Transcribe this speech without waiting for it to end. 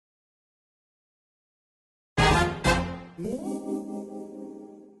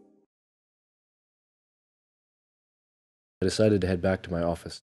I decided to head back to my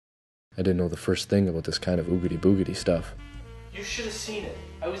office. I didn't know the first thing about this kind of oogity-boogity stuff. You should have seen it.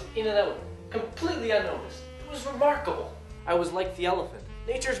 I was in and out, completely unnoticed. It was remarkable. I was like the elephant,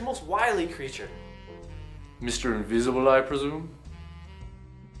 nature's most wily creature. Mr. Invisible, I presume?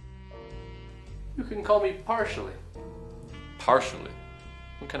 You can call me Partially. Partially?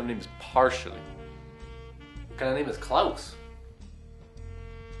 What kind of name is Partially? What kind of name is Klaus?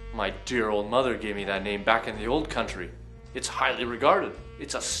 My dear old mother gave me that name back in the old country. It's highly regarded.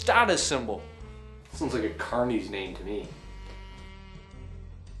 It's a status symbol. Sounds like a carny's name to me.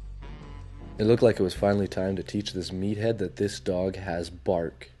 It looked like it was finally time to teach this meathead that this dog has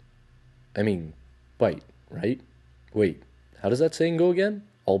bark. I mean, bite, right? Wait, how does that saying go again?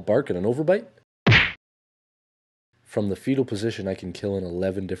 All bark and an overbite? From the fetal position, I can kill in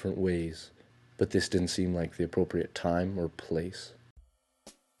 11 different ways, but this didn't seem like the appropriate time or place.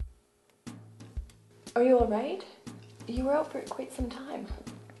 Are you alright? You were out for quite some time.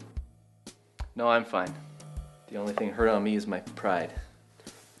 No, I'm fine. The only thing hurt on me is my pride.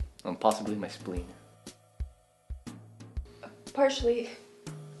 And possibly my spleen. Partially.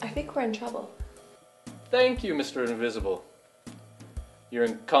 I think we're in trouble. Thank you, Mr. Invisible. Your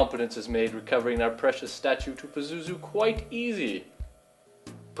incompetence has made recovering our precious statue to Pazuzu quite easy.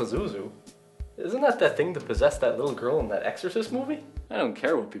 Pazuzu? Isn't that the thing that possessed that little girl in that Exorcist movie? I don't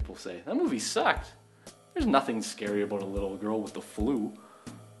care what people say. That movie sucked. There's nothing scary about a little girl with the flu.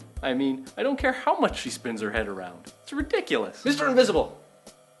 I mean, I don't care how much she spins her head around. It's ridiculous. Mr. Invisible!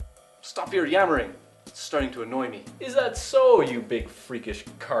 Stop your yammering. It's starting to annoy me. Is that so, you big freakish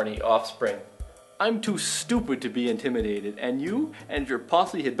carny offspring? I'm too stupid to be intimidated, and you and your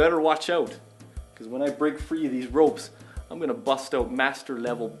posse had better watch out. Because when I break free of these ropes, I'm gonna bust out master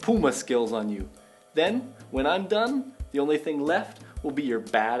level Puma skills on you. Then, when I'm done, the only thing left will be your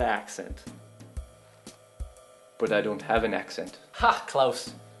bad accent. But I don't have an accent. Ha,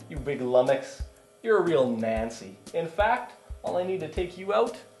 Klaus, you big lummox. You're a real Nancy. In fact, all I need to take you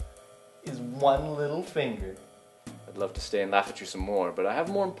out is one little finger. I'd love to stay and laugh at you some more, but I have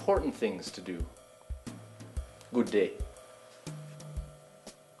more important things to do. Good day.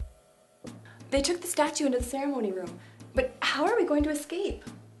 They took the statue into the ceremony room, but how are we going to escape?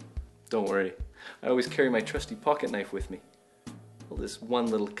 Don't worry. I always carry my trusty pocket knife with me. Well, this one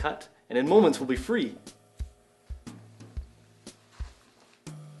little cut, and in moments we'll be free.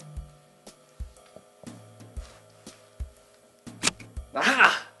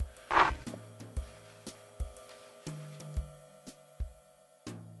 Aha!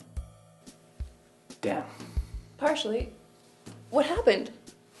 Damn. Partially. What happened?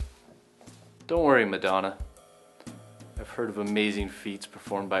 Don't worry, Madonna. I've heard of amazing feats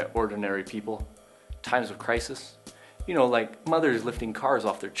performed by ordinary people. Times of crisis. You know, like mothers lifting cars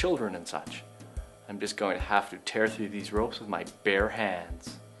off their children and such. I'm just going to have to tear through these ropes with my bare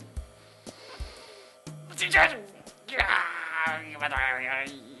hands.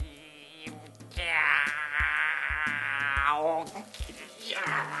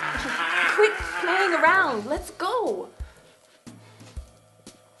 Quit playing around. Let's go.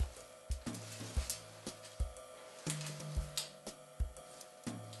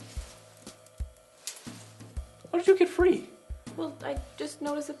 How did you get free? Well, I just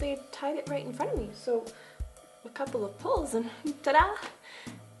noticed that they had tied it right in front of me, so a couple of pulls and ta-da!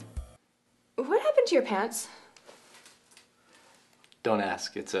 What happened to your pants? Don't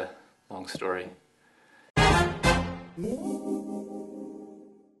ask, it's a long story.